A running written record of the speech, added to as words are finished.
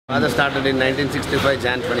Father started in 1965,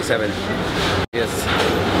 Jan 27th. Yes.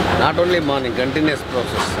 Not only morning, continuous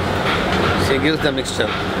process. She gives the mixture.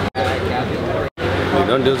 We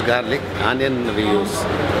don't use garlic, onion we use.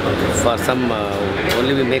 For some,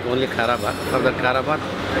 only we make only karabat. For the karabat,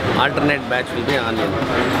 alternate batch will be onion.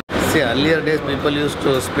 See, earlier days people used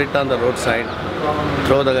to split on the roadside,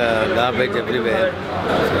 throw the garbage everywhere,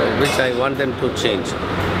 which I want them to change.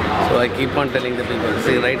 So I keep on telling the people,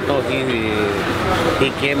 see right now he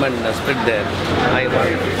came and split there. I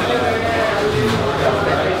want.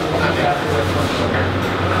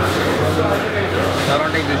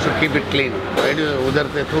 Surrounding, you should keep it clean. Why do you udhar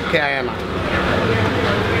se thuk ke aaya na?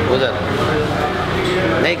 Udhar.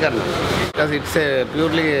 Nahi karna. Because it's a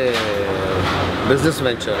purely business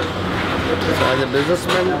venture. So as a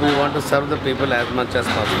businessman, we want to serve the people as much as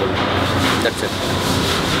possible. That's it.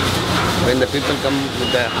 When the people come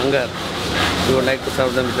with the hunger, we would like to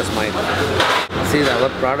serve them with a smile. See, our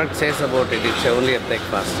product says about it, it's only a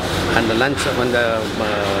breakfast. And the lunch, when the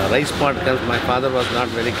rice pot comes, my father was not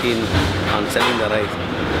very keen on selling the rice.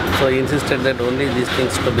 So he insisted that only these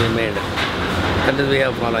things to be made. That is we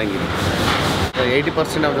are following it. So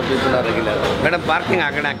 80% of the people are regular. Madam, parking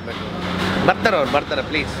agad hackbeku. Bartara,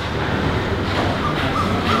 please.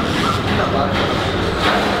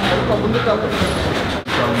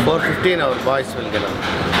 4:15 our boys will get on,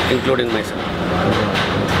 including myself.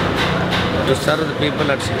 To serve the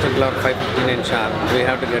people at 6 o'clock, 5:15 and sharp, we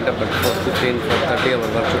have to get up at 4:15, 4:30 our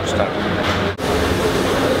work should start.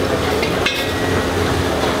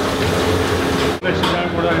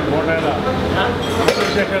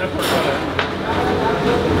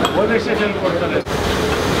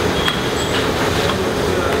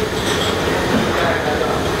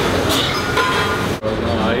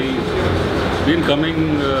 I've been coming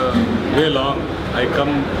way long. I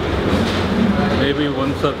come maybe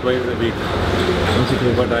once or twice a week.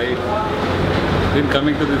 But I've been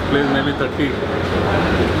coming to this place maybe 30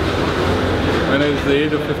 when I was the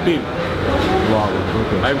age of 15. Wow,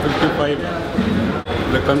 okay. I'm 55.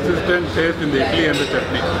 The consistent taste in the idli and the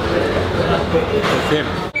chutney. The same.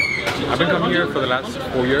 I've been coming here for the last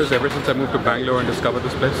 4 years, ever since I moved to Bangalore and discovered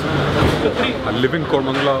this place. I live in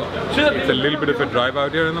Kormangala. It's a little bit of a drive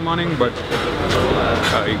out here in the morning, but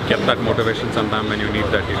you get that motivation sometime when you need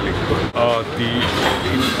that idli.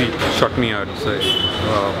 The chutney, I would say.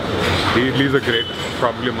 The idlis are great,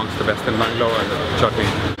 probably amongst the best in Bangalore, and the chutney.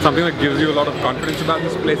 Something that gives you a lot of confidence about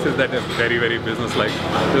this place is that they're very, very business-like.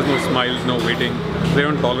 There's no smiles, no waiting. They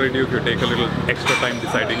don't tolerate you if you take a little extra time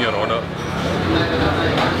deciding your order.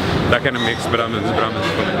 That kind of makes Brahmins for me.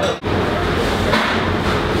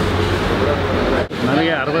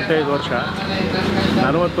 ನನಗೆ 65 ವರ್ಷ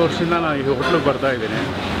 40 ವರ್ಷದಿಂದ ನಾನು ಈ ಹೋಟ್ಲಿಗೆ ಬರ್ತಾ ಇದ್ದೀನಿ.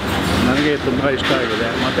 ನನಗೆ ತುಂಬ ಇಷ್ಟ ಆಗಿದೆ.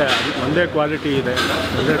 ಮತ್ತು ಒಂದೇ ಕ್ವಾಲಿಟಿ ಇದೆ,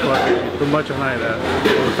 ಒಂದೇ ಕ್ವಾಲಿಟಿ ತುಂಬ ಚೆನ್ನಾಗಿದೆ.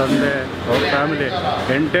 ಅವ್ರ ತಂದೆ, ಅವ್ರ ಫ್ಯಾಮಿಲಿ,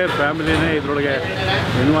 ಎಂಟೈರ್ ಫ್ಯಾಮಿಲಿನೇ ಇದರೊಳಗೆ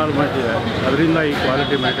ಇನ್ವಾಲ್ವ್ಮೆಂಟ್ ಇದೆ. ಅದರಿಂದ ಈ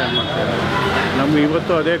ಕ್ವಾಲಿಟಿ ಮೇಂಟೈನ್ ಮಾಡ್ತಾರೆ. ನಮ್ಗೆ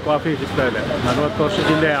ಇವತ್ತು ಅದೇ ಕಾಫಿ ಸಿಗ್ತಾ ಇದೆ. 40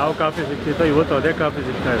 ವರ್ಷದಿಂದ ಯಾವ ಕಾಫಿ ಸಿಗ್ತಿತ್ತೋ ಇವತ್ತು ಅದೇ ಕಾಫಿ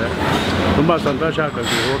ಸಿಗ್ತಾ ಇದೆ. ತುಂಬ ಸಂತೋಷ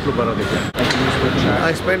ಆಗ್ತದೆ ಈ ಹೋಟ್ಲು ಬರೋದಕ್ಕೆ.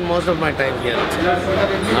 I spend most of my time here.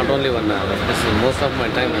 Not only 1 hour. Most of my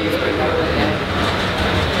time I spend here.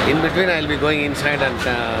 In between, I'll be going inside and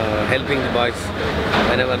helping the boys.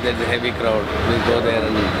 Whenever there's a heavy crowd, we'll go there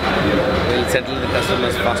and we'll settle the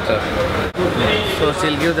customers faster. So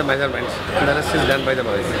she'll give the measurements, and the rest is done by the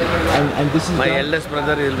boys. And this is my eldest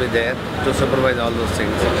brother will be there to supervise all those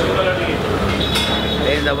things.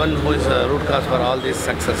 He is the one who is root cause for all this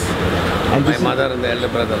success. And my mother and the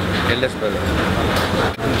eldest brother.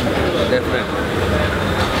 Definitely.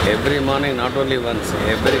 Every morning, not only once,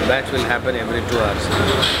 every batch will happen every 2 hours.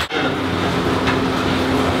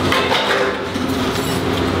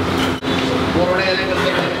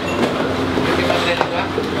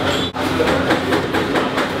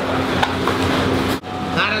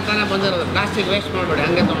 Plastic waste ಮಾಡಬೇಡಿ,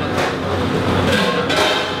 ಹಂಗೆ ತೊಗೊಂಡು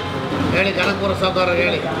ಹೇಳಿ ಕನಕಪುರ ಸಾವುಕಾರ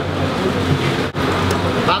ಹೇಳಿ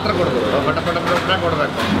ಪಾತ್ರ ಕೊಡ್ಬೋದು, ಪಟ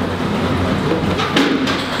ಕೊಡಬೇಕು.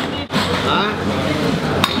 ಹಾಂ